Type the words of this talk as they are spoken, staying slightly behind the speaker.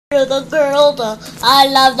The girdle. I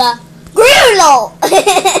love the girdle.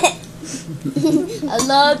 I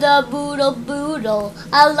love the boodle.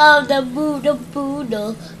 I love the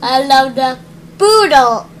boodle. I love the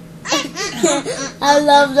boodle. I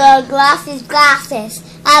love the glasses.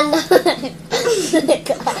 I love the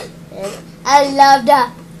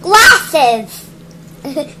glasses.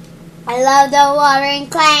 I love the watering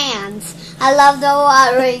clans. I love the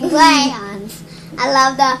watering clans. I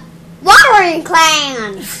love the watering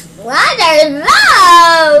clans. What are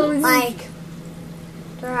those? Like,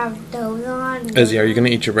 there are those on. Ezzy, are you going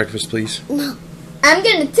to eat your breakfast, please? No. I'm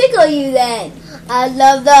going to tickle you then. I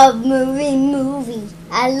love the movie.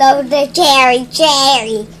 I love the cherry.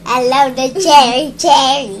 I love the cherry.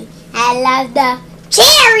 I love the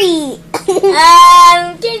cherry.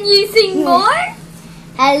 Can you sing more?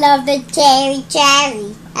 I love the cherry.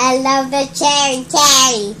 I love the cherry.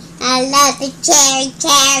 I love the cherry.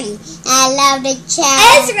 I love the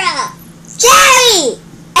cherry. Ezra! Cherry!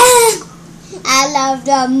 I love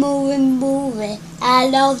the movie. I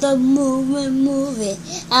love the movie.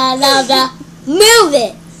 I love the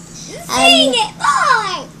movie. Sing it,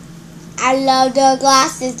 boy! I love the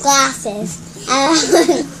glasses.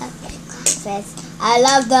 I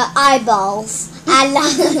love the eyeballs. I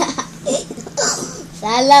love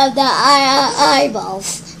the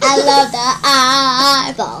eyeballs. I love the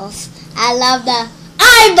eyeballs. I love the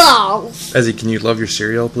eyeballs. Ezzy, can you love your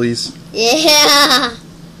cereal, please? Yeah.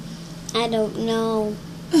 I don't know.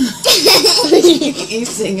 You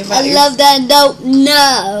sing about I love the don't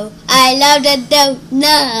know. I love the don't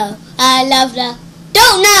know. I love the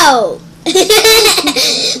don't know.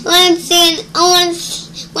 Want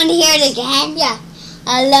to hear it again? Yeah.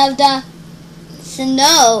 I love the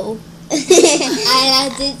snow. I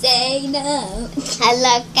love to say no. I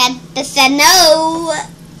look at the snow.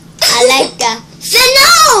 I like the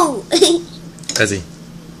snow. Ezzy.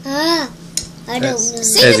 I don't know.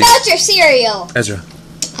 Sing Ezzy. About your cereal. Ezra.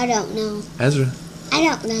 I don't know. Ezra. I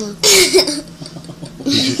don't know.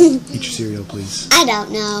 Eat your cereal, please. I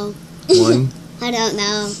don't know. 1. I don't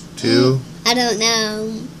know. 2. I don't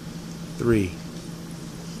know. 3.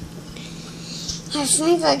 I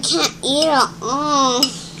think I can't eat it all.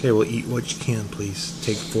 Okay, well, eat what you can, please.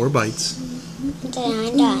 Take 4 bites. Then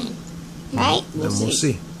I'm done. Right? Then we'll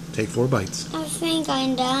see. Take 4 bites. I think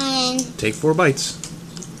I'm done. Take 4 bites.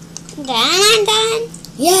 Then I'm done?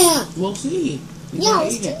 Yeah. We'll see. Yeah, we'll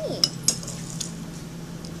see.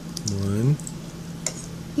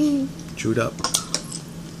 1. Chew it up.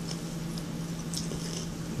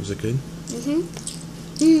 Was it good?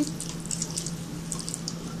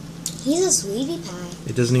 He's a sweetie pie.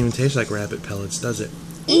 It doesn't even taste like rabbit pellets, does it?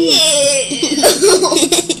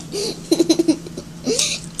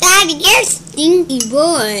 Daddy, you're a stinky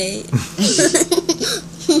boy.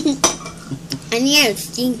 And you're a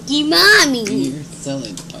stinky mommy. You're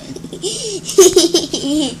silly boy.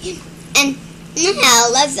 And now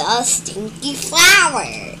let's all stinky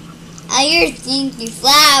flower. Oh, you're a stinky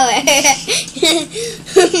flower.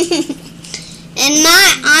 And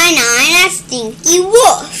I'm a stinky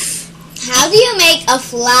wolf. How do you make a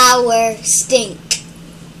flower stink?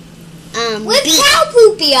 With cow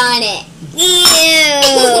poopy on it. Ew.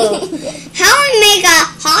 How do we make a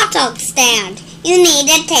hot dog stand? You need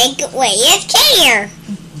to take away its chair.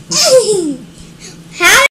 How